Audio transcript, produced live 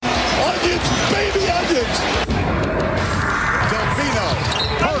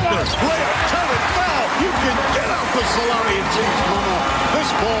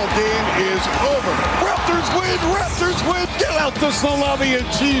the salami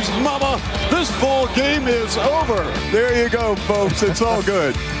and cheese, mama. This ball game is over. There you go, folks. It's all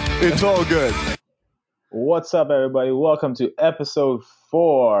good. It's all good. What's up, everybody? Welcome to episode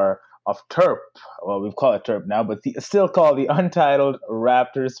 4 of TERP. Well, we've called it TERP now, but still called the Untitled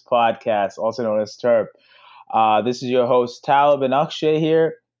Raptors podcast, also known as TERP. This is your host, Talib and Akshay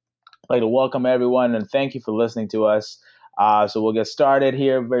here. I'd like to welcome everyone and thank you for listening to us. So we'll get started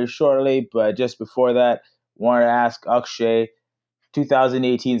here very shortly, but just before that, wanted to ask Akshay,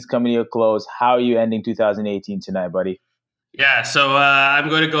 2018 is coming to a close. How are you ending 2018 tonight, buddy? Yeah, so I'm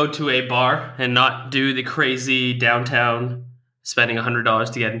going to go to a bar and not do the crazy downtown spending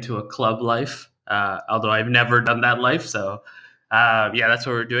 $100 to get into a club life. Although I've never done that life, so yeah, that's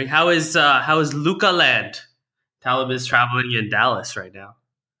what we're doing. How is Luca Land? Talib is traveling in Dallas right now.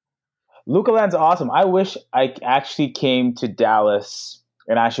 Luca Land's awesome. I wish I actually came to Dallas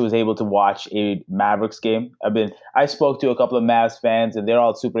and actually was able to watch a Mavericks game. I spoke to a couple of Mavs fans, and they're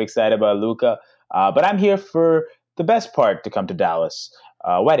all super excited about Luca. But I'm here for the best part to come to Dallas,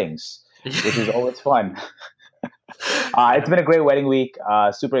 weddings, which is always fun. It's been a great wedding week.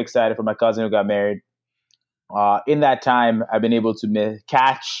 Super excited for my cousin who got married. In that time, I've been able to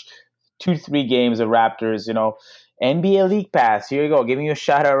catch 2 to 3 games of Raptors, NBA League Pass. Here you go. Giving you a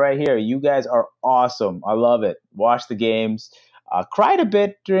shout out right here. You guys are awesome. I love it. Watch the games. Cried a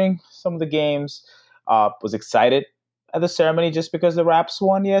bit during some of the games. Was excited at the ceremony just because the Raps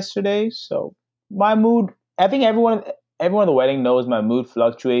won yesterday. So my mood, I think everyone at the wedding knows my mood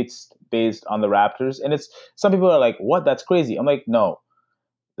fluctuates based on the Raptors. And some people are like, what? That's crazy. I'm like, no,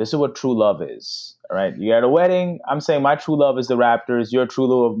 this is what true love is. All right. You're at a wedding. I'm saying my true love is the Raptors. Your true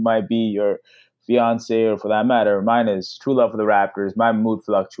love might be your fiance, or for that matter, mine is true love for the Raptors. My mood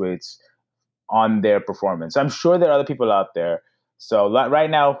fluctuates on their performance. I'm sure there are other people out there. So right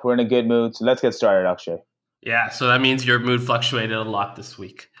now we're in a good mood. So let's get started, Akshay. Yeah, so that means your mood fluctuated a lot this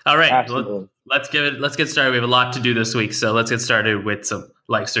week. All right, let's get started. We have a lot to do this week, so let's get started with some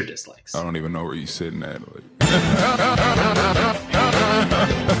likes or dislikes. I don't even know where you're sitting at.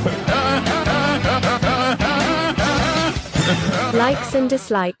 Likes and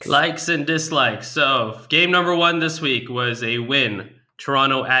dislikes. Likes and dislikes. So game number 1 this week was a win.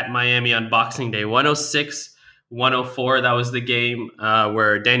 Toronto at Miami on Boxing Day, 106-104. That was the game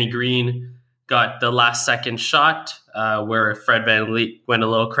where Danny Green got the last second shot, where Fred VanVleet went a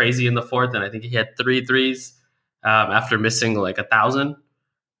little crazy in the fourth, and I think he had 3 threes after missing like 1,000,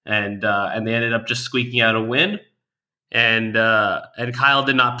 and they ended up just squeaking out a win. And Kyle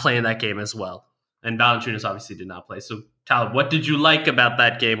did not play in that game as well, and Valanciunas obviously did not play. So Talib, what did you like about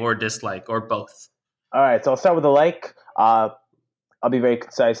that game, or dislike, or both? All right, so I'll start with the like. I'll be very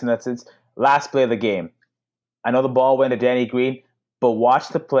concise in that sense. Last play of the game. I know the ball went to Danny Green, but watch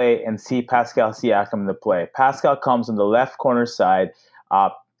the play and see Pascal Siakam in the play. Pascal comes on the left corner side,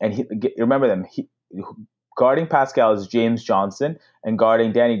 and remember them. Guarding Pascal is James Johnson, and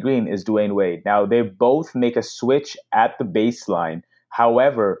guarding Danny Green is Dwayne Wade. Now, they both make a switch at the baseline.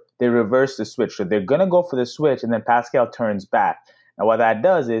 However, they reverse the switch. So they're going to go for the switch, and then Pascal turns back. Now, what that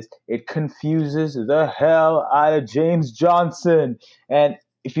does is it confuses the hell out of James Johnson. And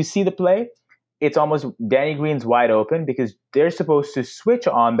if you see the play, it's almost Danny Green's wide open because they're supposed to switch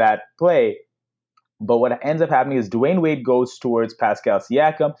on that play. But what ends up happening is Dwayne Wade goes towards Pascal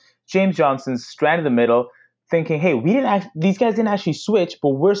Siakam. James Johnson's stranded in the middle, thinking, hey, these guys didn't actually switch,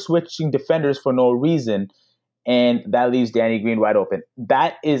 but we're switching defenders for no reason. And that leaves Danny Green wide open.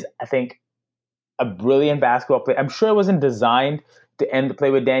 That is, I think, a brilliant basketball play. I'm sure it wasn't designed to end the play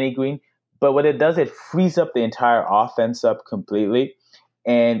with Danny Green, but what it does, it frees up the entire offense up completely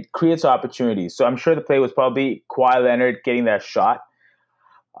and creates opportunities. So I'm sure the play was probably Kawhi Leonard getting that shot.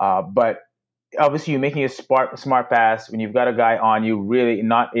 But obviously you're making a smart pass when you've got a guy on you really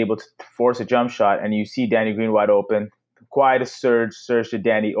not able to force a jump shot, and you see Danny Green wide open. Kawhi to surge to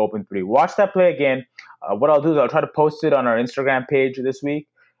Danny, open 3. Watch that play again. What I'll do is I'll try to post it on our Instagram page this week,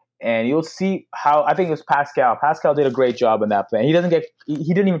 and you'll see how I think it was Pascal. Pascal did a great job in that play. He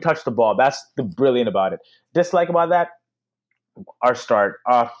didn't even touch the ball. That's the brilliant about it. Dislike about that, our start.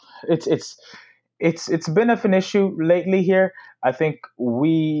 It's been an issue lately here. I think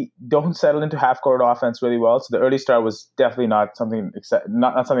we don't settle into half court offense really well. So the early start was definitely not something exciting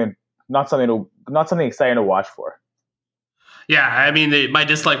to watch for. Yeah, I mean, my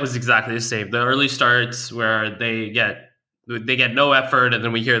dislike was exactly the same. The early starts where they get no effort, and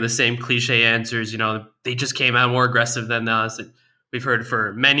then we hear the same cliche answers. They just came out more aggressive than us. We've heard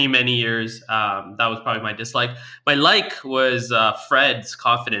for many, many years. That was probably my dislike. My like was Fred's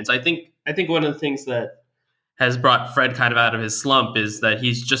confidence. I think one of the things that has brought Fred kind of out of his slump is that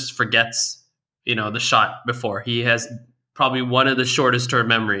he just forgets, the shot before. He has probably one of the shortest term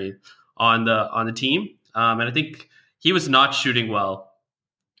memory on the team. And I think he was not shooting well,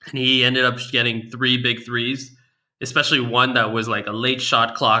 and he ended up getting 3 big threes, especially one that was like a late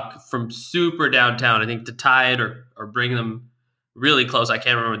shot clock from super downtown, I think, to tie it or bring them really close. I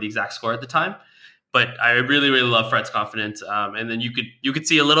can't remember the exact score at the time, but I really, really love Fred's confidence. And then you could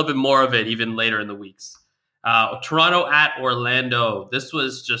see a little bit more of it even later in the weeks. Toronto at Orlando. This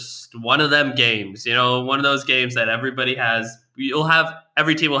was just one of them games, one of those games that everybody has.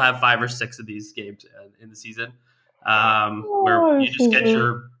 Every team will have 5 or 6 of these games in the season, where you just get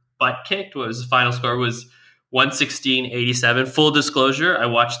your butt kicked. What was the final score? Was 116-87. Full disclosure, I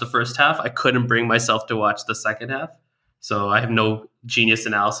watched the first half. I couldn't bring myself to watch the second half, so I have no genius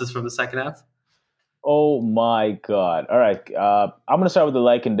analysis from the second half. Oh my God. All right. I'm going to start with the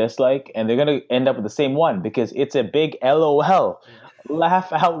like and dislike, and they're going to end up with the same one because it's a big LOL.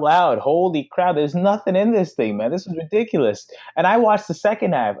 Laugh out loud. Holy crap. There's nothing in this thing, man. This is ridiculous. And I watched the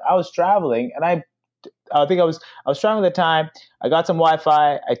second half. I was traveling, and I think I was traveling at the time. I got some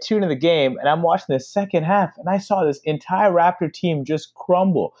Wi-Fi. I tuned in the game, and I'm watching the second half, and I saw this entire Raptor team just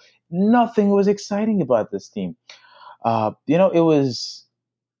crumble. Nothing was exciting about this team. It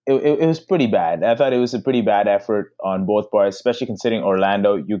was pretty bad. I thought it was a pretty bad effort on both parts, especially considering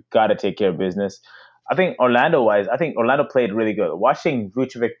Orlando. You got to take care of business. I think Orlando played really good. Watching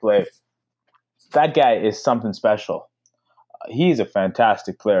Vucevic play, that guy is something special. He's a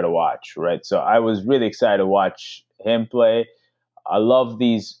fantastic player to watch, right? So I was really excited to watch him play. I love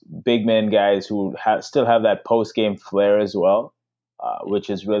these big men guys who still have that post-game flair as well, which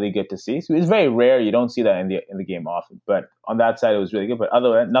is really good to see. So it's very rare. You don't see that in the game often. But on that side, it was really good. But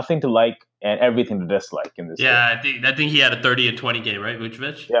other than that, nothing to like and everything to dislike in this game. I think he had a 30 and 20 game, right,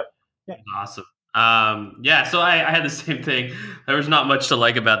 Vucevic? Yep. Yeah. Awesome. So I had the same thing. There was not much to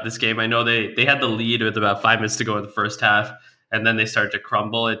like about this game. I know they had the lead with about 5 minutes to go in the first half, and then they started to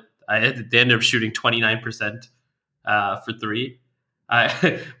crumble. They ended up shooting 29% for 3.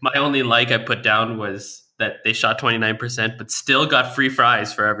 My only like I put down was that they shot 29%, but still got free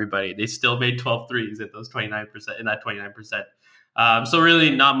fries for everybody. They still made 12 threes at those 29%, in that 29%. So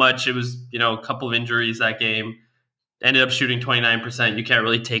really not much. It was, a couple of injuries that game. Ended up shooting 29%. You can't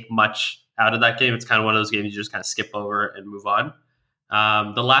really take much out of that game. It's kind of one of those games you just kind of skip over and move on.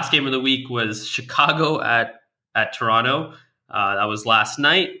 The last game of the week was Chicago at Toronto. That was last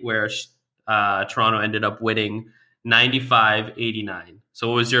night, where Toronto ended up winning 95-89. So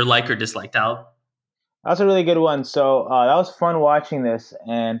what was your like or dislike, Tal? That's a really good one. So that was fun watching this,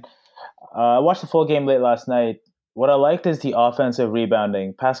 and I watched the full game late last night. What I liked is the offensive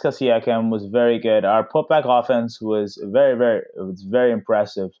rebounding. Pascal Siakam was very good. Our putback offense was very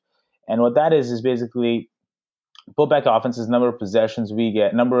impressive. And what that is basically putback offense is number of possessions we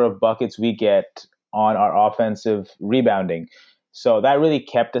get, number of buckets we get on our offensive rebounding. So that really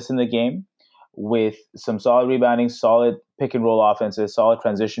kept us in the game with some solid rebounding, solid pick and roll offenses, solid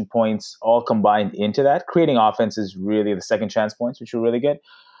transition points, all combined into that. Creating offenses, really the second chance points, which were really good.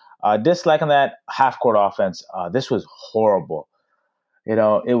 Dislike on that half-court offense. This was horrible.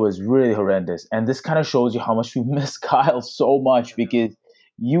 It was really horrendous. And this kind of shows you how much we miss Kyle so much, because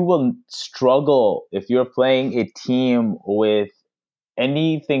you will struggle if you're playing a team with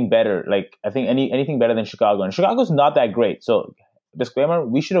anything better. Like, I think anything better than Chicago. And Chicago's not that great. So, disclaimer,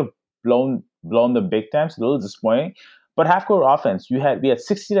 we should have blown them big time. It's a little disappointing. But half-court offense, we had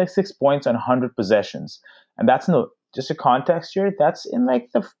 66 points on 100 possessions. And that's just a context here. That's in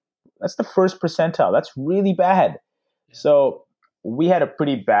that's the first percentile. That's really bad. So we had a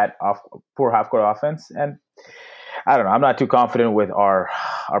pretty bad, poor half-court offense. And I don't know. I'm not too confident with our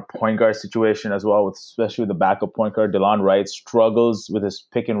point guard situation as well, especially with the backup point guard. DeLon Wright struggles with his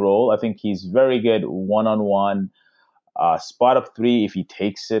pick and roll. I think he's very good one-on-one. Spot up 3, if he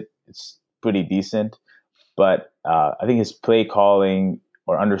takes it, it's pretty decent. But I think his play calling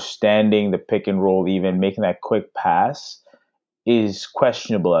or understanding the pick and roll, even making that quick pass, is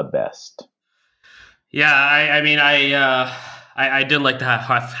questionable at best. Yeah, I did like the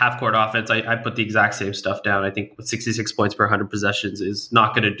half-court offense. I put the exact same stuff down. I think with 66 points per 100 possessions is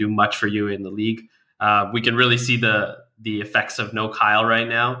not going to do much for you in the league. We can really see the effects of no Kyle right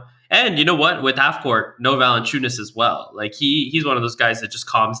now. And you know what? With half-court, no Valanciunas as well. Like he's one of those guys that just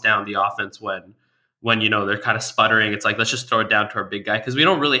calms down the offense when they're kind of sputtering. It's like, let's just throw it down to our big guy, because we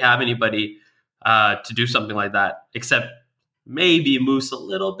don't really have anybody to do something like that, except maybe Moose a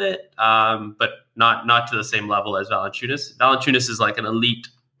little bit, but not to the same level as Valanciunas. Valanciunas is like an elite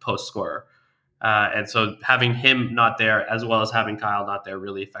post scorer. And so having him not there, as well as having Kyle not there,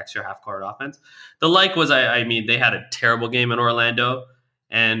 really affects your half-court offense. The like was, they had a terrible game in Orlando,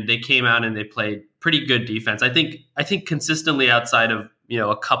 and they came out and they played pretty good defense. I think consistently outside of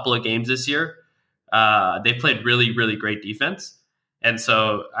a couple of games this year, they played really, really great defense. And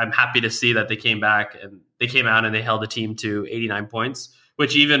so I'm happy to see that they came out and they held the team to 89 points,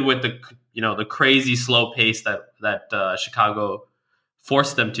 which even with the crazy slow pace that Chicago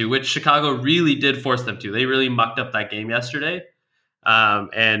forced them to, which Chicago really did force them to. They really mucked up that game yesterday.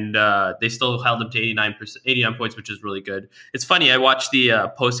 And they still held them to 89 points, which is really good. It's funny. I watched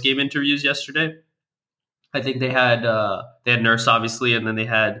the post-game interviews yesterday. I think they had Nurse, obviously, and then they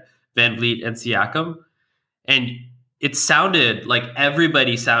had Van Vliet and Siakam. And it sounded like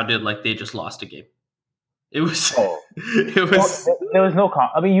everybody sounded like they just lost a game. It was. There was no.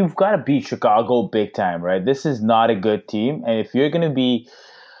 I mean, you've got to beat Chicago big time, right? This is not a good team, and if you're going to be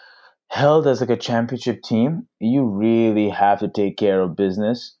held as like a championship team, you really have to take care of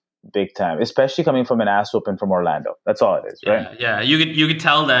business big time, especially coming from an ass whooping from Orlando. That's all it is, right? Yeah. You could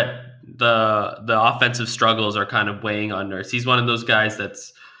tell that the offensive struggles are kind of weighing on Nurse. He's one of those guys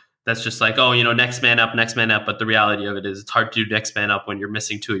that's just like, next man up. But the reality of it is, it's hard to do next man up when you're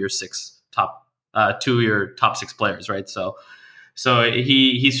missing two of your top six players, right? So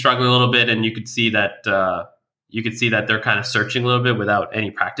he's struggling a little bit, and you could see that they're kind of searching a little bit without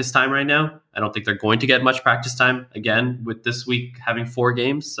any practice time right now. I don't think they're going to get much practice time again with this week having 4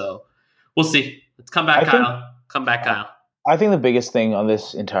 games. So we'll see. Let's come back, Kyle. Come back, Kyle. I think the biggest thing on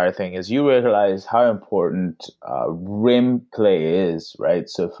this entire thing is you realize how important rim play is, right?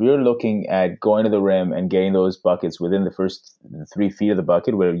 So if you're looking at going to the rim and getting those buckets within the first 3 feet of the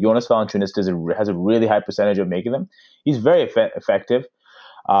bucket, where Jonas Valanciunas has a really high percentage of making them, he's very effective.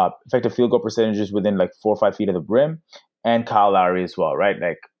 Effective field goal percentages within like 4 or 5 feet of the rim, and Kyle Lowry as well, right?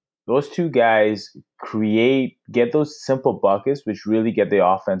 Like those two guys get those simple buckets, which really get the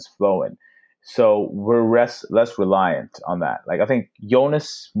offense flowing. So we're less reliant on that. Like I think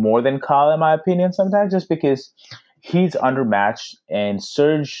Jonas more than Kyle, in my opinion, sometimes, just because he's undermatched, and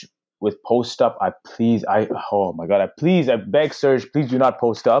Serge with post up. I beg Serge, please do not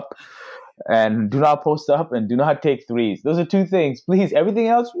post up. And do not post up and do not take threes. Those are 2 things. Please, everything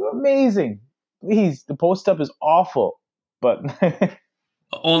else, you're amazing. Please, the post up is awful. But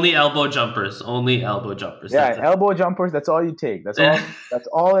only elbow jumpers. Yeah, elbow jumpers, that's all you take. That's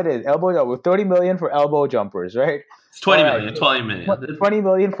all it is. Elbow jumper. With $30 million for elbow jumpers, right? It's 20 million. 20 million. $20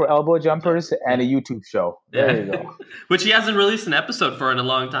 million for elbow jumpers and a YouTube show. There you go. Which he hasn't released an episode for in a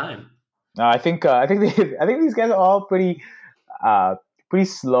long time. I think these guys are all pretty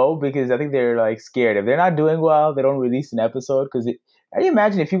slow, because I think they're like scared. If they're not doing well, they don't release an episode. Because can you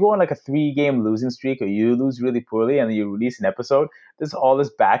imagine if you go on like a 3-game losing streak, or you lose really poorly and then you release an episode, there's all this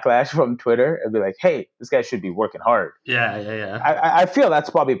backlash from Twitter and be like, hey, this guy should be working hard. Yeah. I feel that's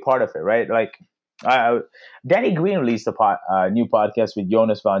probably part of it, right? Like Danny Green released a new podcast with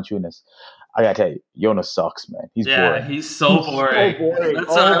Jonas Valanciunas. I gotta tell you, Jonas sucks, man. He's boring. He's so boring. That's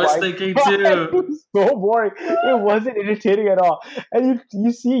what I was thinking too. He's so boring. It wasn't entertaining at all. And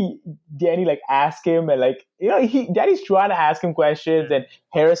you see Danny like ask him, and like Danny's trying to ask him questions, and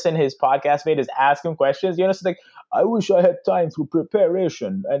Harrison, his podcast mate, is asking him questions. Jonas is like, I wish I had time for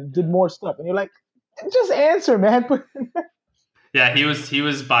preparation and did more stuff. And you're like, just answer, man. Yeah, he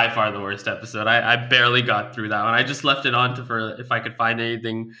was by far the worst episode. I barely got through that one. I just left it on for if I could find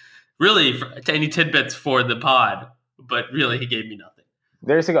anything. Really, any tidbits for the pod, but really, he gave me nothing.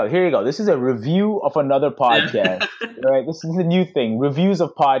 There's a go. Here you go. This is a review of another podcast. Right? This is a new thing. Reviews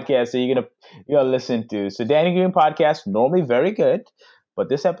of podcasts that you're gonna listen to. So Danny Green podcast, normally very good, but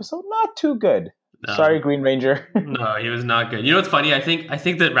this episode not too good. No. Sorry, Green Ranger. No, he was not good. You know what's funny? I think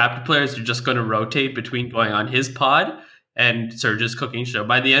that Raptor players are just going to rotate between going on his pod and Serge's cooking show.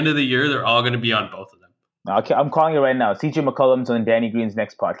 By the end of the year, they're all going to be on both of them. Okay, I'm calling it right now. CJ McCollum's on Danny Green's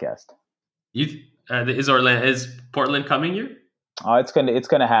next podcast. Is Portland coming here? Oh, it's gonna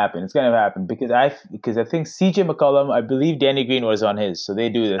happen. It's gonna happen because I think CJ McCollum, I believe Danny Green was on his, so they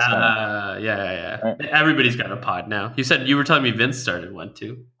do this. Yeah. Right. Everybody's got a pod now. You were telling me Vince started one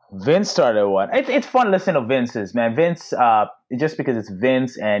too. Vince started one. It's fun listening to Vince's, man. Vince, just because it's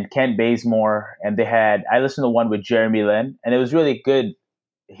Vince and Kent Bazemore, and I listened to one with Jeremy Lin, and it was really good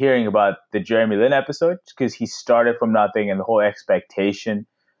hearing about the Jeremy Lin episode because he started from nothing, and the whole expectation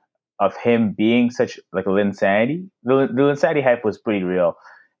of him being such like a Linsanity. The Linsanity hype was pretty real,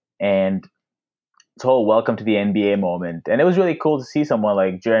 and it's whole welcome to the NBA moment. And it was really cool to see someone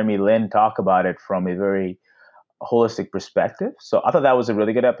like Jeremy Lin talk about it from a very holistic perspective. So I thought that was a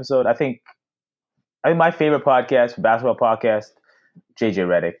really good episode. I think my favorite podcast, basketball podcast, JJ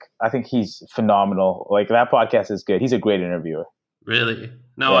Redick. I think he's phenomenal. Like that podcast is good. He's a great interviewer. Really?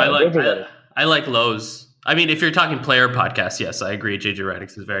 No, yeah, I like Lowe's. I mean, if you're talking player podcast, yes, I agree. JJ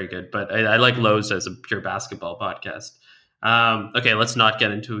Redick is very good, but I like Lowe's as a pure basketball podcast. Okay, let's not get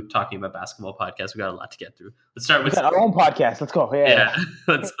into talking about basketball podcasts. We got a lot to get through. Let's start with our own podcast. Let's go. Yeah.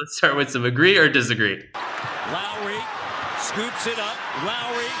 let's start with some agree or disagree. Lowry scoops it up.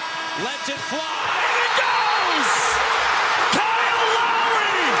 Lowry lets it fly. And it goes! Kyle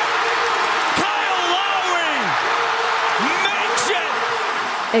Lowry! Kyle Lowry makes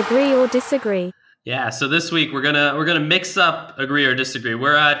it! Agree or disagree? Yeah, so this week we're gonna mix up agree or disagree.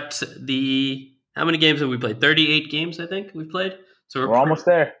 We're at how many games have we played? 38 games, I think we've played. So we're almost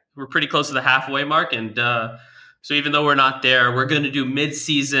there. We're pretty close to the halfway mark, and so even though we're not there, we're going to do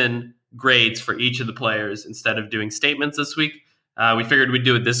mid-season grades for each of the players instead of doing statements this week. We figured we'd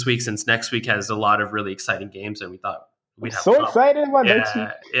do it this week since next week has a lot of really exciting games, and we thought we'd have so excited about next week.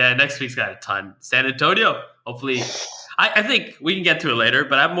 Yeah, next week's got a ton. San Antonio, hopefully. I think we can get to it later,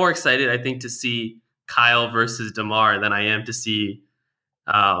 but I'm more excited, I think, to see Kyle versus DeMar than I am to see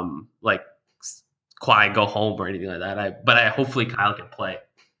like Kawhi go home or anything like that. But hopefully Kyle can play.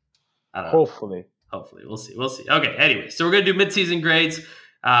 I don't know. Hopefully. We'll see. Okay, anyway, so we're going to do mid-season grades.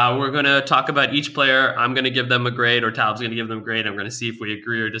 We're going to talk about each player. I'm going to give them a grade, or Talb's going to give them a grade. I'm going to see if we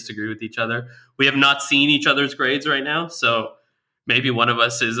agree or disagree with each other. We have not seen each other's grades right now, so maybe one of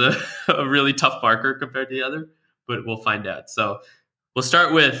us is a really tough marker compared to the other, but we'll find out. So we'll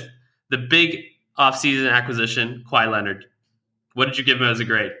start with the big offseason acquisition, Kawhi Leonard. What did you give him as a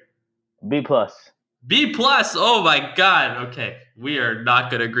grade? B+. B+. Oh my God. Okay, we are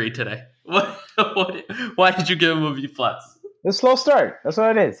not going to agree today. Why did you give him a B+? A slow start. That's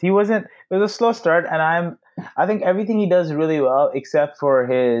what it is. It was a slow start, and I think everything he does really well except for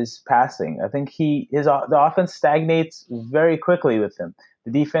his passing. I think the offense stagnates very quickly with him.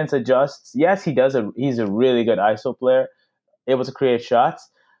 The defense adjusts. Yes, he's a really good ISO player, able to create shots,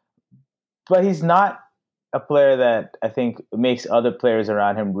 but he's not a player that I think makes other players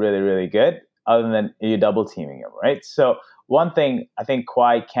around him really, really good, other than you double teaming him, right? So one thing I think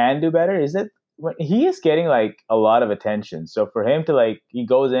Kawhi can do better is that he is getting like a lot of attention. So for him to he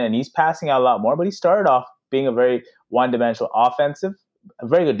goes in and he's passing out a lot more, but he started off being a very one-dimensional offensive, a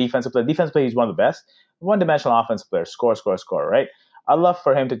very good defensive player. Defensive player, he's one of the best. One-dimensional offensive player, score, right? I'd love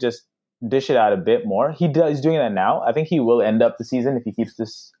for him to just dish it out a bit more. He's doing that now. I think he will end up the season if he keeps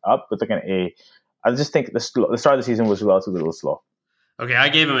this up with I just think the start of the season was relatively a little slow. Okay, I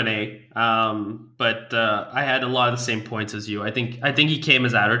gave him an A, but I had a lot of the same points as you. I think he came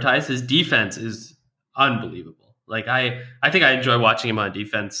as advertised. His defense is unbelievable. Like I think I enjoy watching him on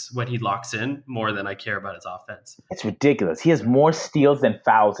defense when he locks in more than I care about his offense. It's ridiculous. He has more steals than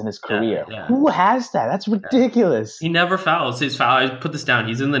fouls in his career. Yeah. Who has that? That's ridiculous. He never fouls. His foul. I put this down.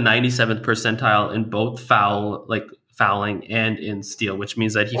 He's in the 97th percentile in both fouling and in steal, which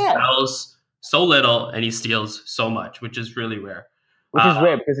means that he fouls so little and he steals so much, which is really rare. Which is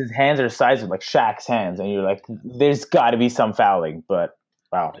rare because his hands are the size of like Shaq's hands, and you're like, there's got to be some fouling. But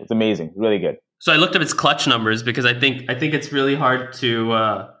wow, it's amazing, really good. So I looked up his clutch numbers because I think it's really hard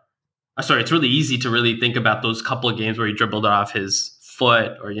to. It's really easy to really think about those couple of games where he dribbled off his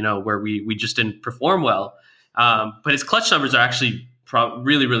foot, or where we just didn't perform well. But his clutch numbers are actually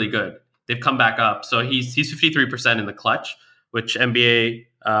really, really good. They've come back up. So he's 53% in the clutch, which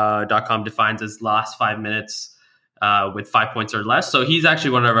NBA.com defines as last 5 minutes. With 5 points or less. So he's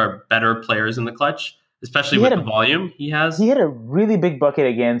actually one of our better players in the clutch, especially with the volume he has. He had a really big bucket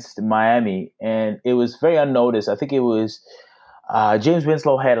against Miami, and it was very unnoticed. I think it was James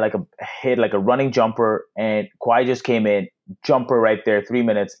Winslow had a running jumper, and Kawhi just came in, jumper right there, 3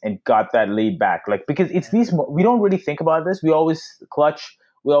 minutes, and got that lead back. Because it's these, we don't really think about this. We always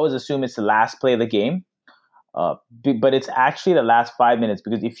assume it's the last play of the game. But it's actually the last 5 minutes,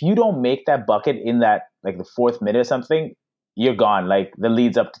 because if you don't make that bucket in that the fourth minute or something, you're gone. The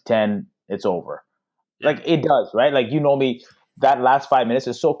lead's up to 10, it's over. Yeah. It does, right? That last 5 minutes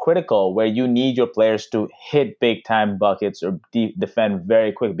is so critical, where you need your players to hit big time buckets or defend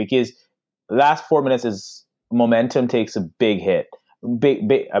very quick, because the last 4 minutes is momentum takes a big hit,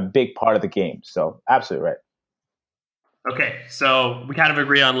 a big part of the game. So absolutely right. Okay, so we kind of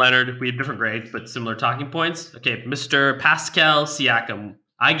agree on Leonard. We have different grades, but similar talking points. Okay, Mr. Pascal Siakam.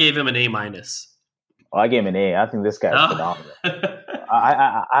 I gave him an A-. Oh, I gave him an A. I think this guy is phenomenal.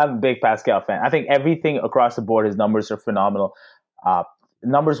 I'm a big Pascal fan. I think everything across the board, his numbers are phenomenal.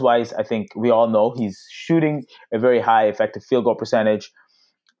 Numbers-wise, I think we all know he's shooting a very high effective field goal percentage.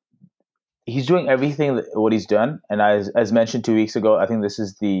 He's doing everything what he's done. And as mentioned 2 weeks ago, I think this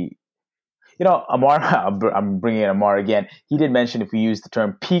is the... Amar, I'm bringing in Amar again. He did mention if we use the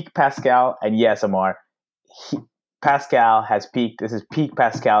term peak Pascal, and yes, Amar, Pascal has peaked. This is peak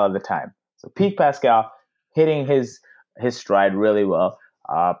Pascal of the time. So peak Pascal, hitting his stride really well.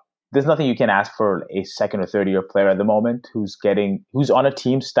 There's nothing you can ask for a second or third year player at the moment who's on a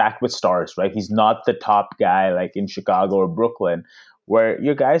team stacked with stars, right? He's not the top guy like in Chicago or Brooklyn, where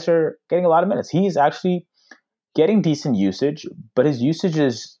your guys are getting a lot of minutes. He's actually getting decent usage, but his usage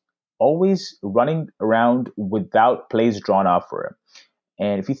is always running around without plays drawn up for him.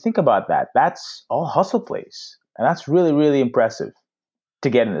 And if you think about that, that's all hustle plays. And that's really, really impressive to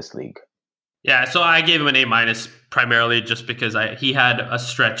get in this league. Yeah, so I gave him an A- primarily just because he had a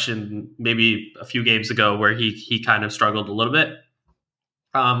stretch in maybe a few games ago where he kind of struggled a little bit,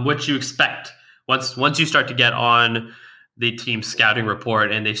 which you expect once you start to get on the team scouting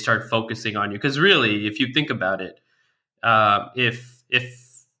report and they start focusing on you. Because really, if you think about it, if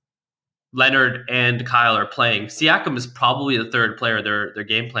Leonard and Kyle are playing, Siakam is probably the third player they're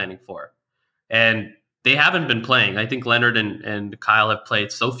game planning for, and they haven't been playing. I think Leonard and Kyle have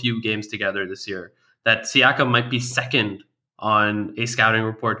played so few games together this year that Siakam might be second on a scouting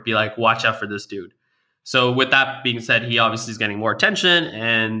report to be like, watch out for this dude. So with that being said, he obviously is getting more attention,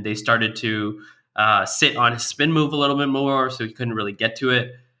 and they started to sit on his spin move a little bit more, so he couldn't really get to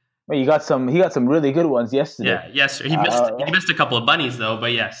it. Well, he got some really good ones yesterday. Yeah, yes, he missed a couple of bunnies though,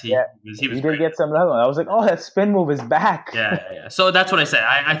 but yes, he was did great. Get some level. I was like, oh, that spin move is back. Yeah. So that's what I said.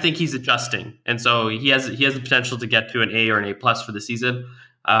 I think he's adjusting, and so he has the potential to get to an A or an A+ for the season.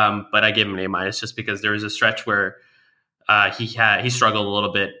 But I gave him an A- just because there was a stretch where he struggled a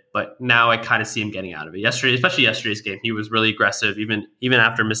little bit, but now I kind of see him getting out of it. Yesterday, especially yesterday's game, he was really aggressive, even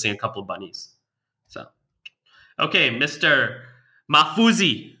after missing a couple of bunnies. So, okay, Mr.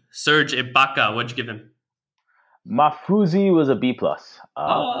 Mafuzi, Serge Ibaka, what'd you give him? Mafuzi was a B+. Okay.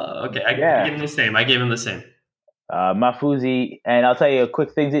 I gave him the same. Mafuzi, and I'll tell you a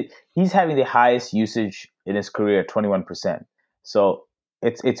quick thing. He's having the highest usage in his career, 21%. So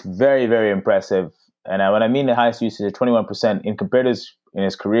it's very, very impressive. And when I mean the highest usage at 21%, in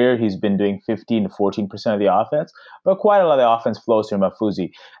his career, he's been doing 15 to 14% of the offense, but quite a lot of the offense flows through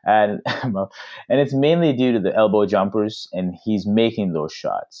Mafuzi, and it's mainly due to the elbow jumpers, and he's making those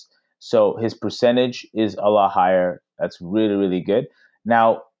shots. So his percentage is a lot higher. That's really, really good.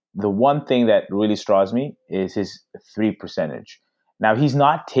 Now, the one thing that really straws me is his three percentage. Now, he's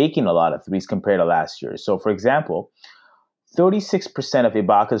not taking a lot of threes compared to last year. So, for example, 36% of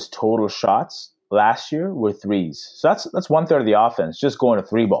Ibaka's total shots last year were threes. So that's 1/3 of the offense just going to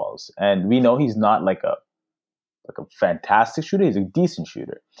three balls. And we know he's not like a fantastic shooter. He's a decent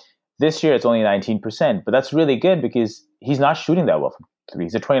shooter. This year it's only 19%, but that's really good because he's not shooting that well from three.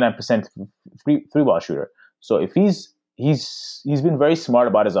 He's a 29% three ball shooter. So if he's been very smart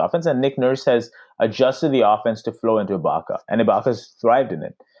about his offense, and Nick Nurse has adjusted the offense to flow into Ibaka, and Ibaka's thrived in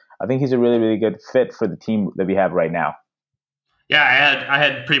it. I think he's a really, really good fit for the team that we have right now. Yeah, I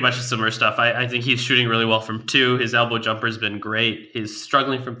had pretty much similar stuff. I think he's shooting really well from two. His elbow jumper's been great. He's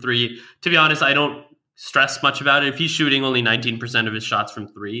struggling from three. To be honest, I don't stress much about it. If he's shooting only 19% of his shots from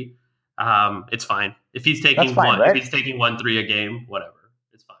three, it's fine. If he's taking if he's taking 1 3 a game, whatever,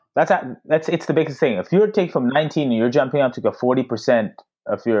 it's fine. It's the biggest thing. If you're taking from 19 and you're jumping up to 40%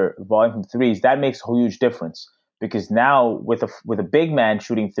 of your volume from threes, that makes a huge difference. Because now with a big man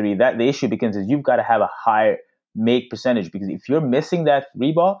shooting three, that the issue becomes is you've got to have a higher make percentage, because if you're missing that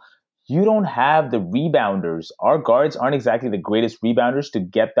three ball, you don't have the rebounders. Our guards aren't exactly the greatest rebounders to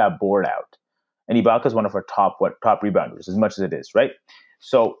get that board out. And Ibaka is one of our top rebounders, as much as it is, right?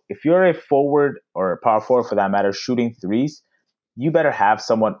 So if you're a forward or a power forward for that matter, shooting threes, you better have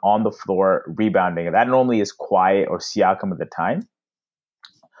someone on the floor rebounding. And that normally is Quiet or Siakam at the time.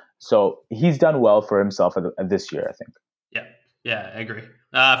 So he's done well for himself this year, I think. Yeah, I agree.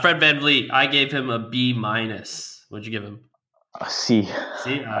 Fred VanVleet, I gave him a B-. What'd you give him? A C.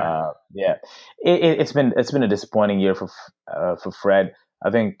 C. Yeah, it's been a disappointing year for Fred. I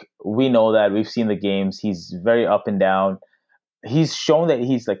think we know that. We've seen the games. He's very up and down. He's shown that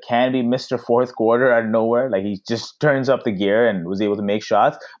he's can be Mr. Fourth Quarter out of nowhere. Like, he just turns up the gear and was able to make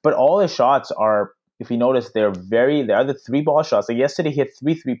shots. But all his shots are, if you notice, they are the three ball shots. Like yesterday, he hit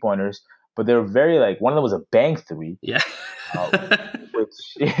 3 3-pointers, but they're very one of them was a bank three. Yeah.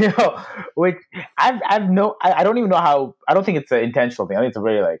 Which I don't even know how. I don't think it's an intentional thing. I think it's a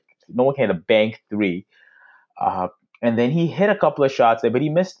very no one can hit a bank three. And then he hit a couple of shots there, but he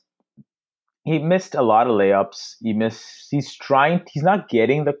missed a lot of layups. He's not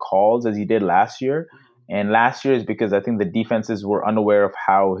getting the calls as he did last year. And last year is because I think the defenses were unaware of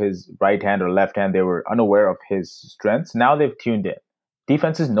how his right hand or left hand, they were unaware of his strengths. Now they've tuned in.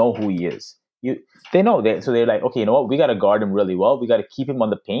 Defenses know who he is. They know that, so they're like, okay, you know what? We got to guard him really well. We got to keep him on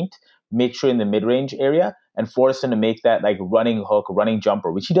the paint, make sure in the mid-range area, and force him to make that running hook, running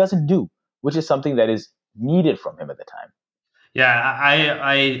jumper, which he doesn't do, which is something that is needed from him at the time. Yeah,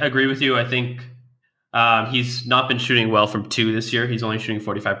 I agree with you. I think he's not been shooting well from 2 this year. He's only shooting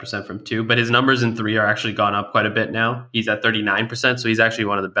 45% from 2, but his numbers in 3 are actually gone up quite a bit now. He's at 39%, so he's actually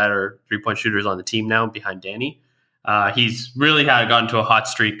one of the better 3-point shooters on the team now behind Danny. He's really gotten to a hot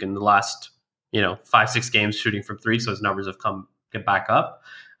streak in the last 5-6 games shooting from 3, so his numbers have get back up.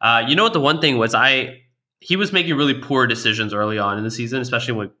 You know what the one thing was? He was making really poor decisions early on in the season,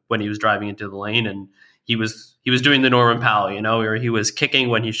 especially when he was driving into the lane, and he was doing the Norman Powell, where he was kicking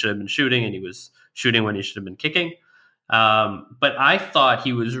when he should have been shooting, and he was shooting when he should have been kicking. But I thought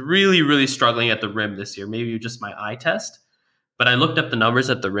he was really, really struggling at the rim this year. Maybe just my eye test. But I looked up the numbers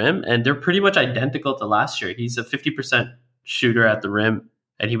at the rim, and they're pretty much identical to last year. He's a 50% shooter at the rim,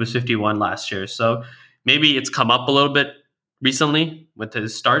 and he was 51 last year. So maybe it's come up a little bit recently with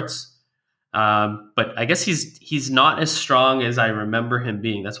his starts. But I guess he's not as strong as I remember him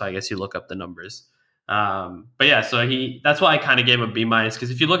being. That's why I guess you look up the numbers. But yeah, so that's why I kind of gave him a B-, because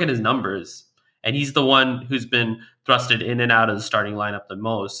if you look at his numbers, and he's the one who's been thrusted in and out of the starting lineup the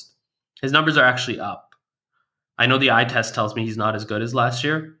most, his numbers are actually up. I know the eye test tells me he's not as good as last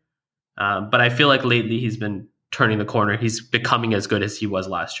year, but I feel like lately he's been turning the corner. He's becoming as good as he was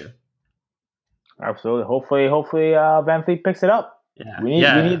last year. Absolutely. Hopefully, Van Fleet picks it up. Yeah. We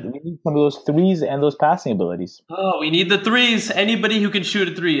need some of those threes and those passing abilities. Oh, we need the threes. Anybody who can shoot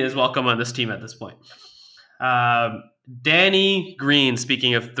a 3 is welcome on this team at this point. Danny Green,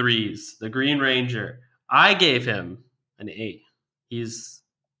 speaking of threes, the Green Ranger, I gave him an A. He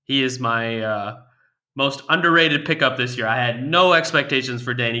is my most underrated pickup this year. I had no expectations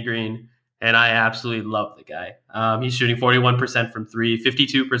for Danny Green, and I absolutely love the guy. He's shooting 41% from 3,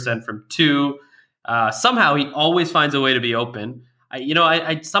 52% from 2. Somehow he always finds a way to be open.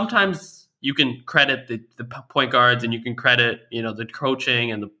 I sometimes you can credit the point guards, and you can credit the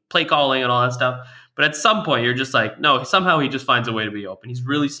coaching and the play calling and all that stuff. But at some point, you're just like, no, somehow he just finds a way to be open. He's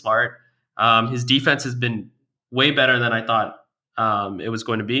really smart. His defense has been way better than I thought it was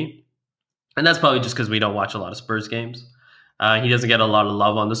going to be. And that's probably just because we don't watch a lot of Spurs games. He doesn't get a lot of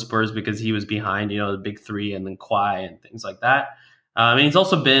love on the Spurs because he was behind, the big 3 and then Kawhi and things like that. And he's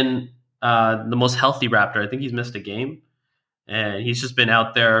also been the most healthy Raptor. I think he's missed a game. And he's just been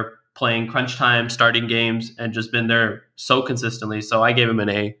out there playing crunch time, starting games, and just been there so consistently. So I gave him an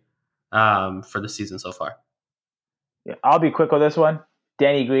A for the season so far. Yeah, I'll be quick on this one.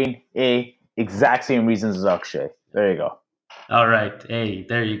 Danny Green, A. Exact same reasons as Akshay. There you go. All right. Hey,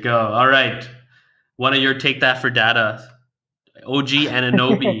 there you go. All right. One of your take that for data. OG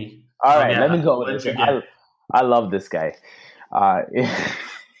Anunoby. All right, let me go with this. I love this guy.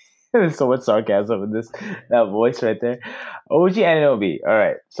 There's so much sarcasm in that voice right there. OG Anunoby. All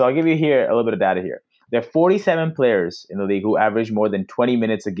right, so I'll give you here a little bit of data here. There are 47 players in the league who average more than 20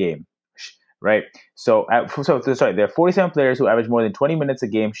 minutes a game, right? So there are 47 players who average more than 20 minutes a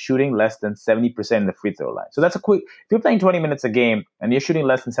game, shooting less than 70% in the free throw line. So that's if you're playing 20 minutes a game and you're shooting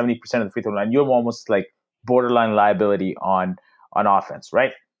less than 70% of the free throw line, you're almost like borderline liability on offense,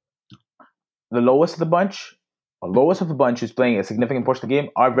 right? The lowest of the bunch who's playing a significant portion of the game,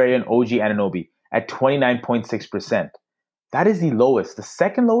 our very own OG Anunoby at 29.6%. That is the lowest. The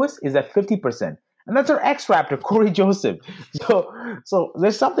second lowest is at 50%. And that's our ex-Raptor, Corey Joseph. So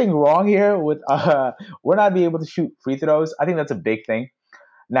there's something wrong here with we're not being able to shoot free throws. I think that's a big thing.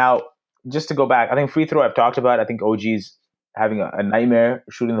 Now, just to go back, I think free throw I've talked about. I think OG's having a nightmare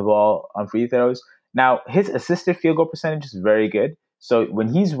shooting the ball on free throws. Now, his assisted field goal percentage is very good. So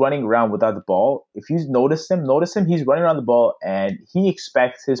when he's running around without the ball, if you notice him, he's running around the ball and he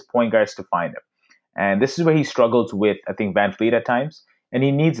expects his point guards to find him. And this is where he struggles with, I think, Van Fleet at times. And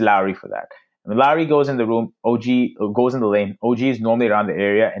he needs Lowry for that. When Lowry goes in the room, OG goes in the lane. OG is normally around the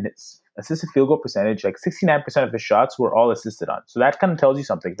area, and its assisted field goal percentage, like 69% of his shots were all assisted on. So that kind of tells you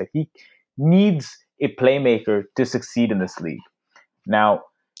something, that he needs a playmaker to succeed in this league. Now,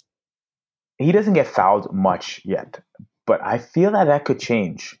 he doesn't get fouled much yet, but I feel that could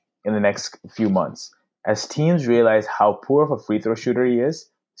change in the next few months as teams realize how poor of a free throw shooter he is,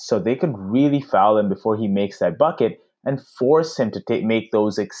 so they could really foul him before he makes that bucket and force him to make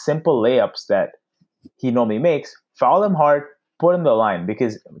those like simple layups that he normally makes, foul him hard, put him in the line,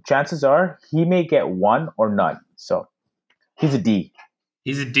 because chances are he may get one or none. So he's a D.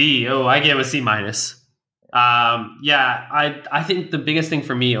 He's a D. Oh, I gave him a C-. I think the biggest thing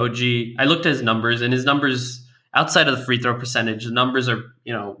for me, OG, I looked at his numbers, and his numbers outside of the free throw percentage, the numbers are,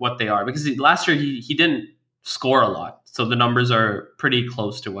 what they are, because last year he didn't score a lot. So the numbers are pretty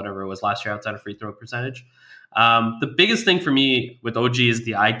close to whatever it was last year outside of free throw percentage. The biggest thing for me with OG is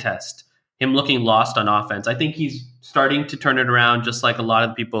the eye test, him looking lost on offense. I think he's starting to turn it around, just like a lot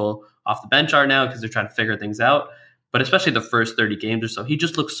of people off the bench are now because they're trying to figure things out. But especially the first 30 games or so, he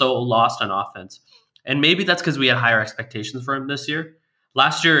just looks so lost on offense. And maybe that's because we had higher expectations for him this year.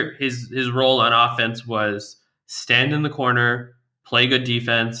 Last year, his role on offense was stand in the corner, play good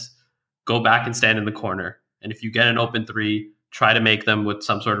defense, go back and stand in the corner. And if you get an open three, try to make them with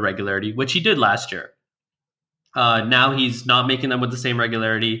some sort of regularity, which he did last year. Now he's not making them with the same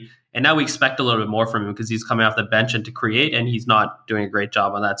regularity. And now we expect a little bit more from him because he's coming off the bench and to create, and he's not doing a great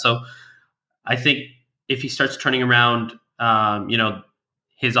job on that. So I think if he starts turning around,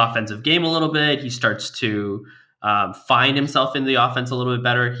 his offensive game a little bit, he starts to find himself in the offense a little bit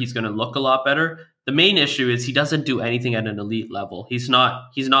better, he's going to look a lot better. The main issue is he doesn't do anything at an elite level. He's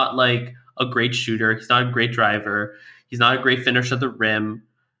not like a great shooter. He's not a great driver. He's not a great finisher at the rim.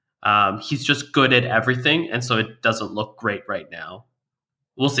 He's just good at everything, and so it doesn't look great right now.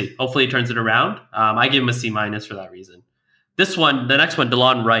 We'll see. Hopefully he turns it around. I give him a C- for that reason. The next one,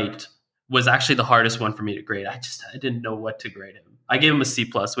 DeLon Wright, was actually the hardest one for me to grade. I didn't know what to grade him. I gave him a C+.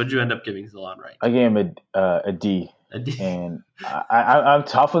 What did you end up giving DeLon Wright? I gave him a D. A D. And I'm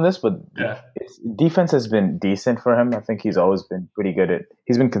tough on this, but defense has been decent for him. I think he's always been pretty good at.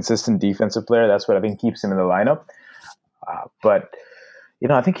 He's been consistent defensive player. That's what I think keeps him in the lineup. But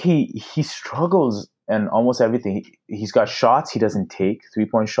I think he struggles in almost everything. He's got shots he doesn't take,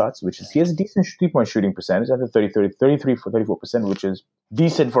 3-point shots, which is he has a decent 3-point shooting percentage. I think 34%, which is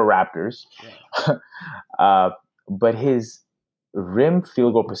decent for Raptors. Yeah. But his rim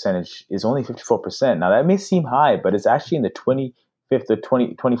field goal percentage is only 54%. Now that may seem high, but it's actually in the 25th or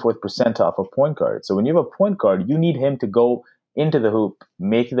 24th percentile for point guard. So when you have a point guard, you need him to go into the hoop,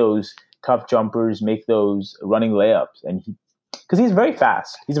 make those tough jumpers, make those running layups, and because he's very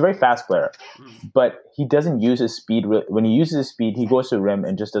fast. He's a very fast player, but he doesn't use his speed. When he uses his speed, he goes to the rim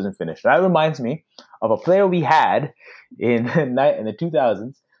and just doesn't finish. That reminds me of a player we had in the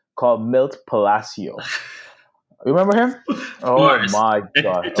 2000s called Milt Palacio. Remember him? Oh my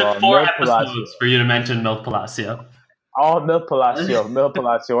God! It took 4 episodes for you to mention Milt Palacio. Oh, Milt Palacio, one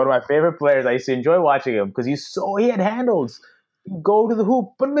of my favorite players. I used to enjoy watching him because he had handles. He'd go to the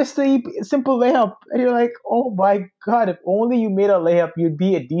hoop, but miss the simple layup, and you're like, oh my God! If only you made a layup, you'd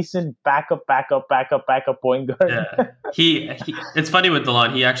be a decent backup point guard. Yeah, it's funny with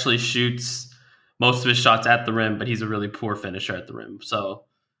DeLon. He actually shoots most of his shots at the rim, but he's a really poor finisher at the rim. So.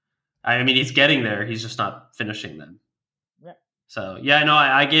 I mean, he's getting there. He's just not finishing them. Yeah. So,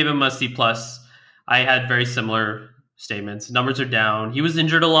 I gave him a C+. I had very similar statements. Numbers are down. He was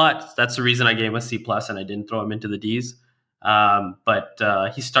injured a lot. That's the reason I gave him a C+, and I didn't throw him into the Ds.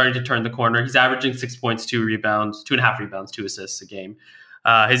 But he's starting to turn the corner. He's averaging 6 points, 2 rebounds, 2.5 rebounds, 2 assists a game.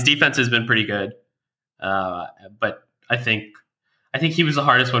 His defense has been pretty good. But I think he was the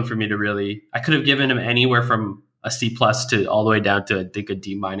hardest one for me to really. I could have given him anywhere from a C+ to all the way down to I think a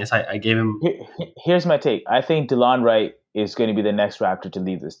D-. I gave him. Here's my take. I think DeLon Wright is going to be the next Raptor to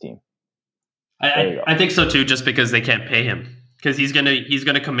leave this team. I think so too, just because they can't pay him. Because he's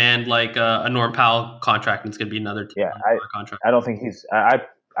gonna command like a Norm Powell contract, and it's gonna be another contract. I don't think he's. I'd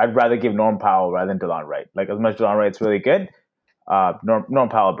rather give Norm Powell rather than DeLon Wright. Like as much as DeLon Wright's really good, Norm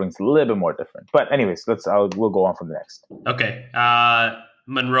Powell brings a little bit more different. But anyways, we'll go on from the next. Okay,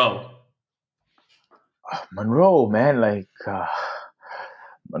 Monroe. Monroe, man,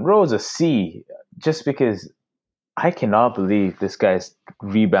 Monroe is a C, just because I cannot believe this guy's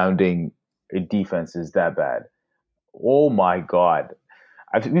rebounding defense is that bad. Oh my God.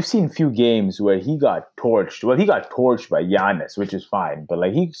 We've seen a few games where he got torched. Well, he got torched by Giannis, which is fine, but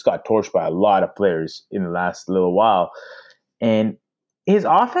he just got torched by a lot of players in the last little while. And his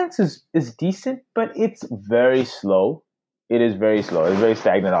offense is decent, but it's very slow. It is very slow. It's very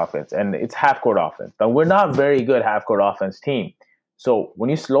stagnant offense, and it's half-court offense. But we're not very good half-court offense team. So when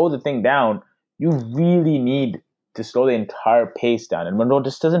you slow the thing down, you really need to slow the entire pace down. And Monroe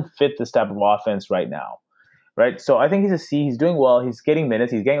just doesn't fit this type of offense right now, right? So I think he's a C. He's doing well. He's getting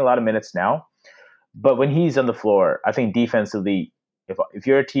minutes. He's getting a lot of minutes now. But when he's on the floor, I think defensively, if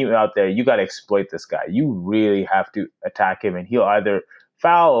you're a team out there, you got to exploit this guy. You really have to attack him, and he'll either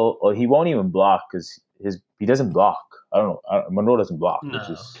foul or he won't even block because he doesn't block. I don't know. Monroe doesn't block.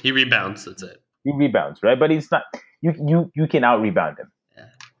 No, he rebounds. That's it. He rebounds, right? But he's not. You can out rebound him.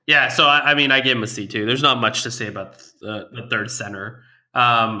 Yeah. So I gave him a C too. There's not much to say about the third center.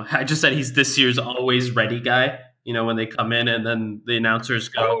 I just said he's this year's always ready guy. When they come in and then the announcers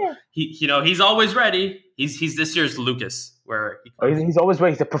go, he's always ready. He's this year's Lucas, where he's always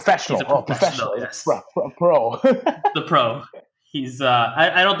ready. He's a professional. He's a professional. Yes. Pro. The pro. He's.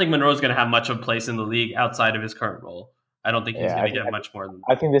 I don't think Monroe's going to have much of a place in the league outside of his current role. I don't think he's going to get much more than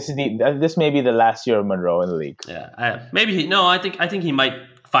that. I think this may be the last year of Monroe in the league. Yeah, maybe. I think he might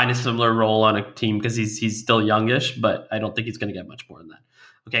find a similar role on a team because he's still youngish, but I don't think he's going to get much more than that.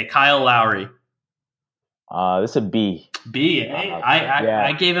 Okay, Kyle Lowry. This is a B. B.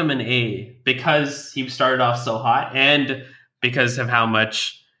 I gave him an A because he started off so hot and because of how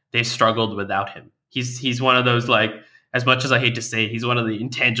much they struggled without him. He's one of those, like, as much as I hate to say it, he's one of the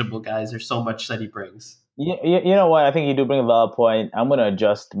intangible guys. There's so much that he brings. You know what? I think you do bring a valid point. I'm going to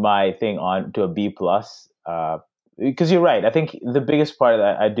adjust my thing on to a B plus because you're right. I think the biggest part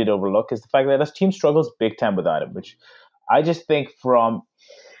that I did overlook is the fact that this team struggles big time without him, which I just think there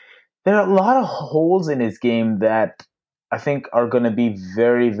are a lot of holes in his game that I think are going to be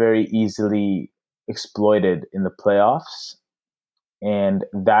very, very easily exploited in the playoffs. And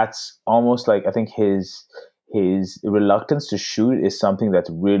that's almost like, I think his reluctance to shoot is something that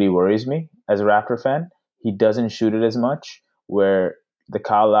really worries me as a Raptor fan. He doesn't shoot it as much, where the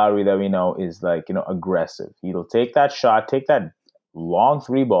Kyle Lowry that we know is like, aggressive. He'll take that shot, take that long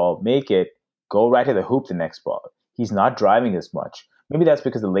 3-ball, make it, go right to the hoop the next ball. He's not driving as much. Maybe that's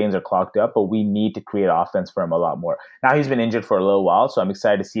because the lanes are clogged up, but we need to create offense for him a lot more. Now he's been injured for a little while, so I'm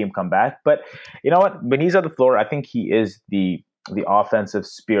excited to see him come back. But you know what? When he's on the floor, I think he is the offensive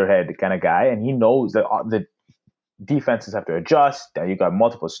spearhead kind of guy, and he knows that the defenses have to adjust. You got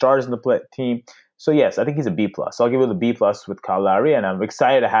multiple stars in the team. So yes, I think he's a B plus. So I'll give it a B plus with Kyle Lowry, and I'm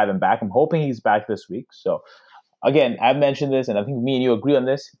excited to have him back. I'm hoping he's back this week. So again, I've mentioned this, and I think me and you agree on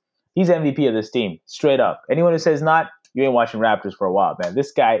this. He's MVP of this team, straight up. Anyone who says not, you ain't watching Raptors for a while, man.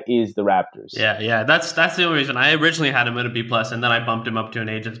 This guy is the Raptors. Yeah. That's the only reason. I originally had him at a B plus, and then I bumped him up to an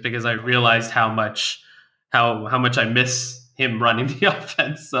A just because I realized how much I miss him running the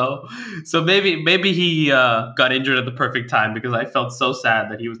offense. So maybe he got injured at the perfect time because I felt so sad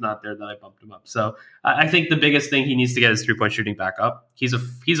that he was not there that I bumped him up. So I think the biggest thing he needs to get is 3-point shooting back up. He's a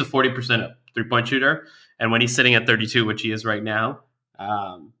 40% 3-point shooter, and when he's sitting at 32, which he is right now,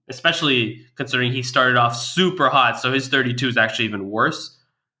 especially considering he started off super hot, so his 32 is actually even worse.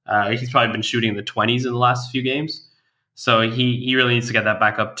 He's probably been shooting in the 20s in the last few games, so he really needs to get that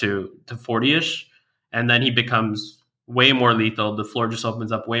back up to 40ish, and then he becomes way more lethal. The floor just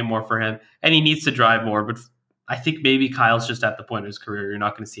opens up way more for him, and he needs to drive more. But I think maybe Kyle's just at the point of his career you're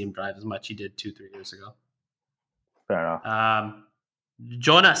not going to see him drive as much he did 2-3 years ago. Fair enough.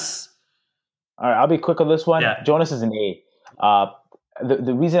 Jonas. All right, I'll be quick on this one. Yeah. Jonas is an A.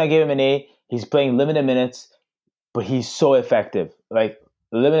 The reason I gave him an A, he's playing limited minutes, but he's so effective. Like,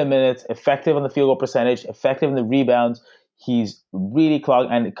 limited minutes, effective on the field goal percentage, effective in the rebounds. He's really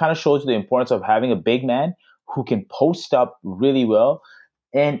clogged, and it kind of shows you the importance of having a big man who can post up really well.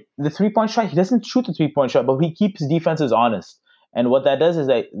 And the 3-point shot, he doesn't shoot the 3-point shot, but he keeps defenses honest. And what that does is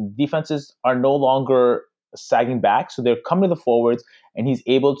that defenses are no longer sagging back, so they're coming to the forwards, and he's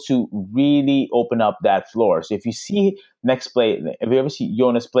able to really open up that floor. So if you see next play, if you ever see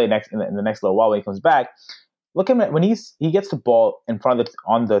Jonas play in the next little while when he comes back, look at him when he gets the ball in front of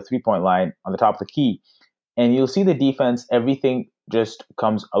on the 3-point line on the top of the key, and you'll see the defense, everything just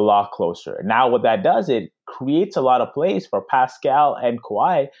comes a lot closer. Now what that does, it creates a lot of plays for Pascal and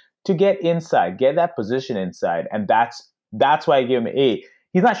Kawhi to get inside, get that position inside, and that's why I give him an A.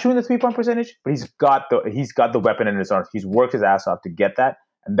 He's not shooting the 3-point percentage, but he's got the weapon in his arms. He's worked his ass off to get that,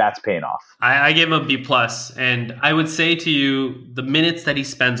 and that's paying off. I gave him a B plus, and I would say to you, the minutes that he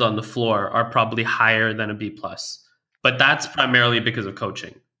spends on the floor are probably higher than a B plus, but that's primarily because of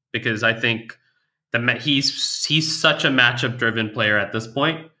coaching. Because I think he's such a matchup driven player at this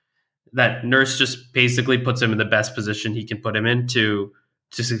point that Nurse just basically puts him in the best position he can put him in to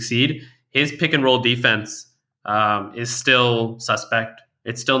succeed. His pick and roll defense is still suspect.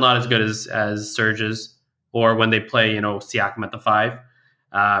 It's still not as good as Serge's or when they play, Siakam at the 5.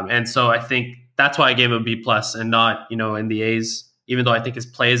 And so I think that's why I gave him a B plus and not, in the A's, even though I think his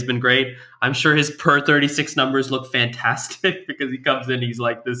play has been great. I'm sure his per 36 numbers look fantastic because he comes in, he's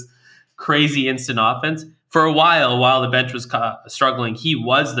like this crazy instant offense. For a while the bench was struggling, he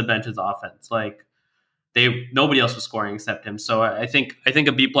was the bench's offense. Like nobody else was scoring except him. So I think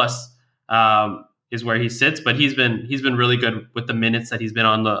a B plus is where he sits, but he's been really good with the minutes that he's been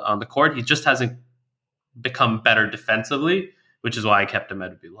on the court. He just hasn't become better defensively, which is why I kept him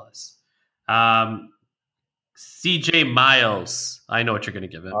at a B plus. CJ Miles, I know what you're going to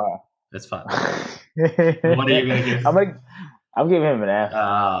give him. It's fine. What are you going to give? I'm giving him an F.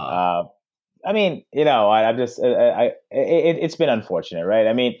 I mean, I'm just it's been unfortunate, right?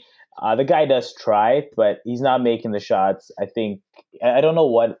 I mean, the guy does try, but he's not making the shots. I think I don't know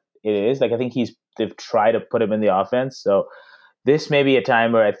what it is. Like, I think they've tried to put him in the offense. So this may be a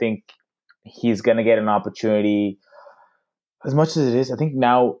time where I think he's going to get an opportunity. As much as it is, I think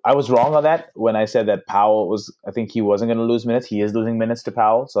now I was wrong on that when I said that Powell was. I think he wasn't going to lose minutes. He is losing minutes to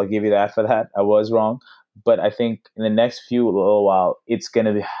Powell, so I'll give you that for that. I was wrong, but I think in the next little while, it's going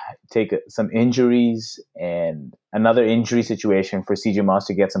to take some injuries and another injury situation for CJ Moss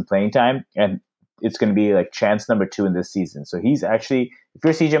to get some playing time, and it's going to be like chance number 2 in this season. So he's actually, if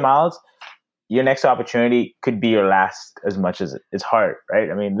you're CJ Miles, your next opportunity could be your last as much as it's hard, right?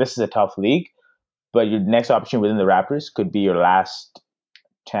 I mean, this is a tough league, but your next opportunity within the Raptors could be your last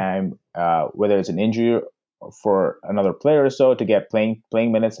time, whether it's an injury for another player or so, to get playing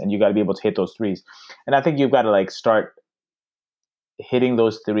minutes, and you got to be able to hit those threes. And I think you've got to like start hitting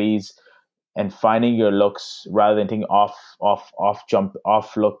those threes and finding your looks rather than taking off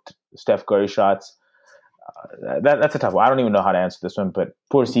looked Steph Curry shots. That's a tough one. I don't even know how to answer this one, but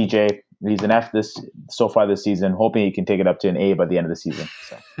poor CJ. He's an F so far this season, hoping he can take it up to an A by the end of the season.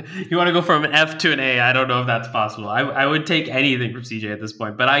 So. You want to go from an F to an A? I don't know if that's possible. I would take anything from CJ at this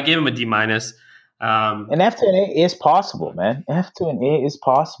point, but I gave him a D-. An F to an A is possible, man. F to an A is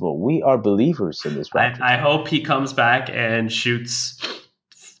possible. We are believers in this Raptors. I hope he comes back and shoots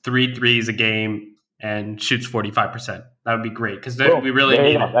 3 threes a game and shoots 45%. That would be great because we really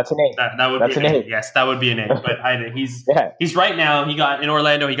need it. That's an A. That would be an A. Yes, that would be an A. But he's right now. In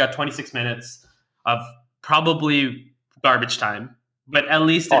Orlando. He got 26 minutes of probably garbage time, but at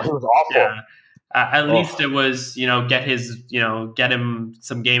least he was awful. Yeah, at least it was get him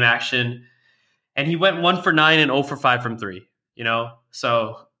some game action, and he went 1 for 9 and 0 for 5 from 3.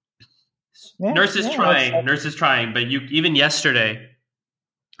 So Nurse is trying. Nurse is trying, but even yesterday,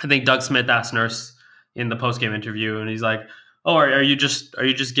 I think Doug Smith asked Nurse in the post-game interview, and he's like, "Oh, are you just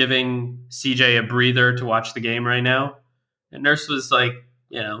giving CJ a breather to watch the game right now?" And Nurse was like,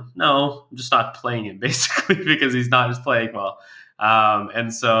 "No, I'm just not playing him basically because he's not just playing well."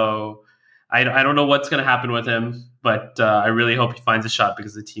 And so I don't know what's going to happen with him, but I really hope he finds a shot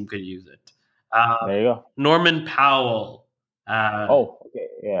because the team could use it. There you go. Norman Powell. Okay,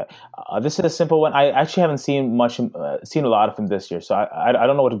 yeah. This is a simple one. I actually haven't seen a lot of him this year, so I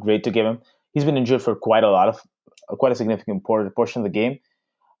don't know what grade to give him. He's been injured for quite a significant portion of the game.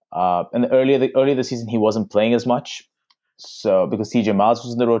 And earlier this season, he wasn't playing as much. So because CJ Miles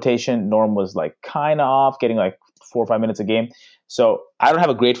was in the rotation, Norm was like kind of off, getting like 4 or 5 minutes a game. So I don't have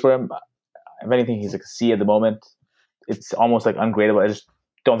a grade for him. If anything, he's like a C at the moment. It's almost like ungradable. I just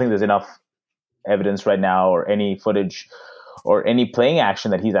don't think there's enough evidence right now or any footage or any playing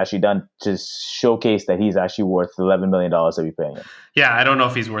action that he's actually done to showcase that he's actually worth $11 million that we're paying him. Yeah, I don't know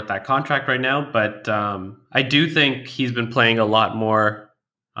if he's worth that contract right now, but I do think he's been playing a lot more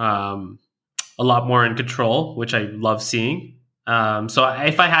in control, which I love seeing. So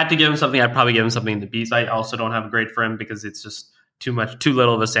if I had to give him something, I'd probably give him something in the B's. I also don't have a grade for him because it's just too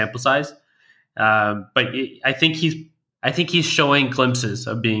little of a sample size. But I think he's showing glimpses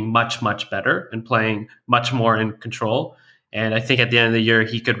of being much, much better and playing much more in control. And I think at the end of the year,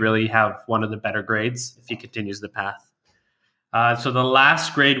 he could really have one of the better grades if he continues the path. So the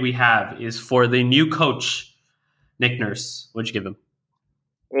last grade we have is for the new coach, Nick Nurse. What'd you give him?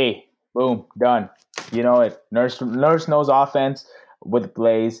 A. Boom. Done. You know it. Nurse knows offense with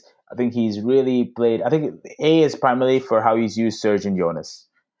plays. I think he's really played. I think A is primarily for how he's used Serge and Jonas.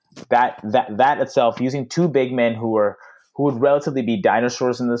 That itself, using 2 big men who would relatively be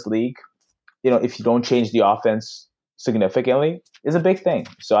dinosaurs in this league, if you don't change the offense significantly, is a big thing.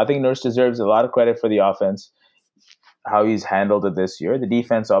 So I think Nurse deserves a lot of credit for the offense, how he's handled it this year. The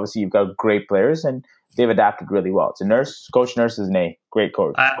defense, obviously, you've got great players, and they've adapted really well. So Coach Nurse is an A. Great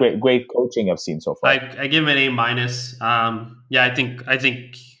coach. Great coaching I've seen so far. I give him an A-. Yeah, I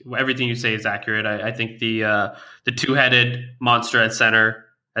think everything you say is accurate. I think the 2-headed monster at center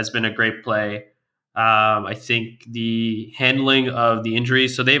has been a great play. I think the handling of the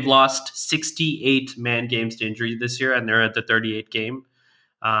injuries. So they've lost 68 man games to injury this year, and they're at the 38th game.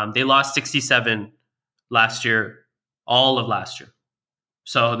 They lost 67 last year, all of last year.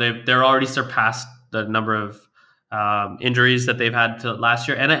 So they're already surpassed the number of injuries that they've had to last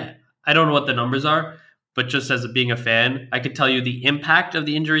year. And I don't know what the numbers are, but just as being a fan, I could tell you the impact of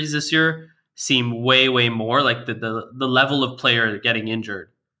the injuries this year seem way, way more like the level of player getting injured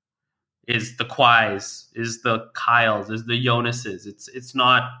is the Kawhis, is the Kyles, is the Jonases. It's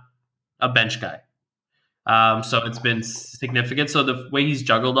not a bench guy. So it's been significant. So the way he's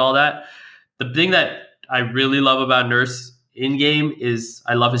juggled all that, the thing that I really love about Nurse in game is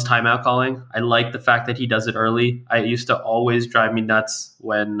I love his timeout calling. I like the fact that he does it early. It used to always drive me nuts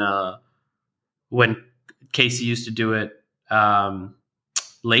when Casey used to do it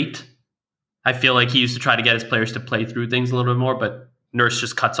late. I feel like he used to try to get his players to play through things a little bit more, but Nurse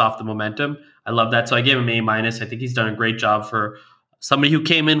just cuts off the momentum. I love that. So I gave him A-. I think he's done a great job for somebody who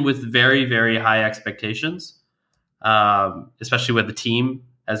came in with very, very high expectations, especially with the team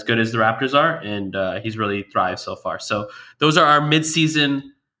as good as the Raptors are, and he's really thrived so far. So those are our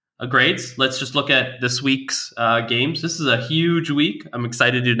mid-season grades. Let's just look at this week's games. This is a huge week. I'm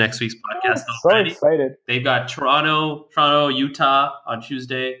excited to do next week's podcast already. So excited. They've got Toronto, Utah on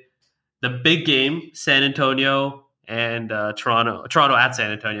Tuesday. The big game, San Antonio and Toronto at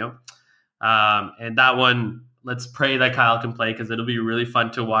San Antonio. And that one, let's pray that Kyle can play because it'll be really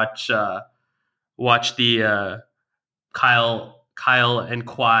fun to watch the Kyle and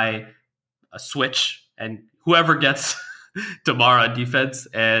Kawhi switch, and whoever gets DeMar on defense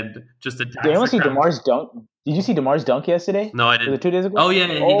and just attacks. Did anyone see DeMar's dunk? Did you see DeMar's dunk yesterday? No, I didn't. Was it 2 days ago? Oh yeah,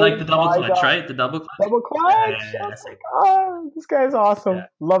 he liked the double clutch, God. right? The double clutch. Double clutch. This guy's awesome. Yeah.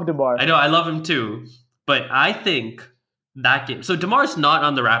 Love DeMar. I know, I love him too. But I think that game. So DeMar's not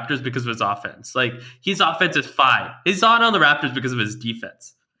on the Raptors because of his offense. Like, his offense is fine. He's not on the Raptors because of his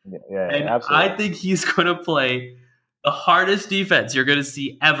defense. Yeah, and absolutely. I think he's going to play the hardest defense you're going to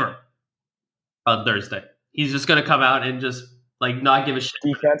see ever on Thursday. He's just going to come out and just not give a shit.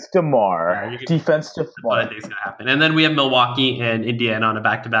 Defense DeMar. Defense DeMar. That's what I think is going to happen. And then we have Milwaukee and Indiana on a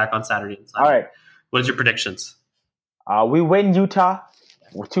back-to-back on Saturday and Sunday. All right. What is your predictions? We win Utah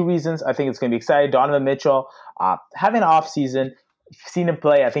for 2 reasons. I think it's going to be exciting. Donovan Mitchell, having an off season. You've seen him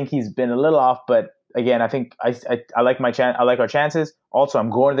play. I think he's been a little off, but again, I think I like I like our chances. Also, I'm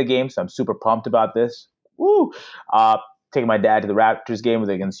going to the game, so I'm super pumped about this. Woo! Taking my dad to the Raptors game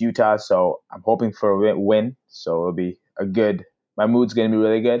against Utah, so I'm hoping for a win. So it'll be my mood's going to be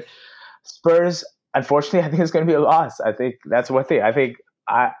really good. Spurs, unfortunately, I think it's going to be a loss. I think that's one thing. I think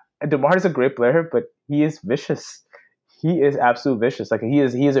DeMar is a great player, but he is vicious. He is absolutely vicious. Like, he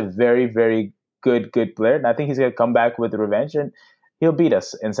is a very, very good player, and I think he's going to come back with revenge, and he'll beat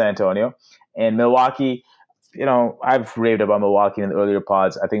us in San Antonio. And Milwaukee, I've raved about Milwaukee in the earlier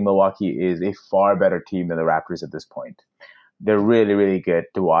pods. I think Milwaukee is a far better team than the Raptors at this point. They're really, really good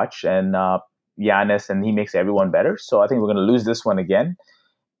to watch, and Giannis, and he makes everyone better. So I think we're going to lose this one again.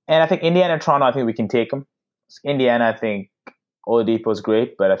 And I think Indiana and Toronto, I think we can take them. Indiana, I think Oladipo is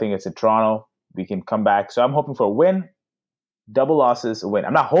great, but I think it's in Toronto. We can come back. So I'm hoping for a win. Double losses, a win.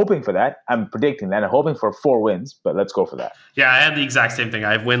 I'm not hoping for that. I'm predicting that. I'm hoping for 4 wins, but let's go for that. Yeah, I have the exact same thing.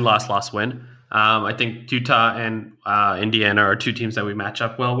 I have win, loss, loss, win. I think Utah and Indiana are 2 teams that we match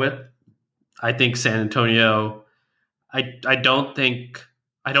up well with. I think San Antonio, I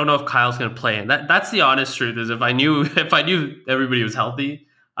don't know if Kyle's going to play. And that's the honest truth, is if I knew everybody was healthy,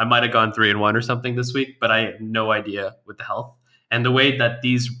 I might have gone 3-1 or something this week, but I have no idea with the health. And the way that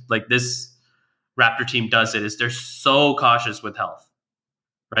this Raptor team does it is they're so cautious with health,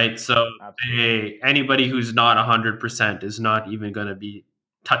 right? So anybody who's not 100% is not even going to be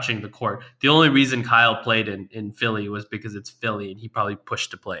touching the court. The only reason Kyle played in Philly was because it's Philly, and he probably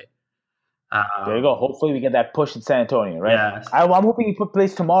pushed to play. There you go. Hopefully we get that push in San Antonio, right? Yeah. I'm hoping he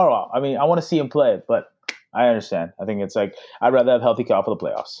plays tomorrow. I mean, I want to see him play, but I understand. I think it's I'd rather have healthy Kyle for the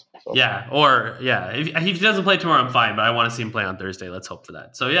playoffs. So. If he doesn't play tomorrow, I'm fine, but I want to see him play on Thursday. Let's hope for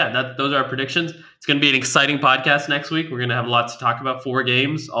that. So those are our predictions. It's going to be an exciting podcast next week. We're going to have lots to talk about. 4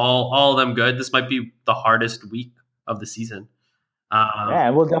 games, all of them good. This might be the hardest week of the season.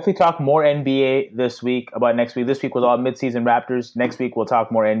 And we'll definitely talk more NBA this week about next week. This week was all midseason Raptors. Next week we'll talk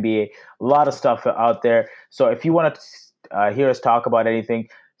more NBA. A lot of stuff out there. So if you want to hear us talk about anything,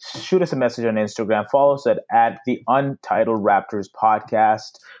 shoot us a message on Instagram. Follow us at the Untitled Raptors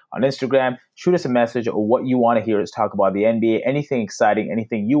podcast on Instagram. Shoot us a message of what you want to hear us talk about the NBA. Anything exciting,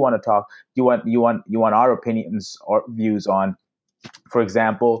 anything you want to talk. You want our opinions or views on. For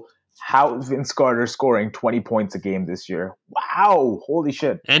example, how is Vince Carter scoring 20 points a game this year? Wow. Holy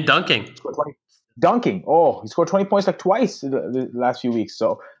shit. And dunking. Dunking. Oh, he scored 20 points twice in the last few weeks.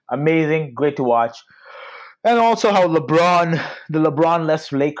 So amazing. Great to watch. And also how the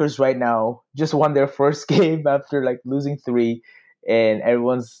LeBron-less Lakers right now just won their first game after losing 3. And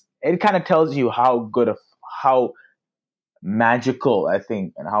it kind of tells you how magical, I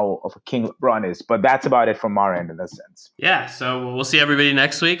think, and how of a king LeBron is. But that's about it from our end in that sense. Yeah, so we'll see everybody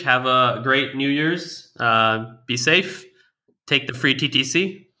next week. Have a great New Year's. Be safe. Take the free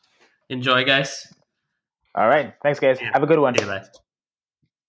TTC. Enjoy, guys. All right. Thanks, guys. Have a good one. See you, guys.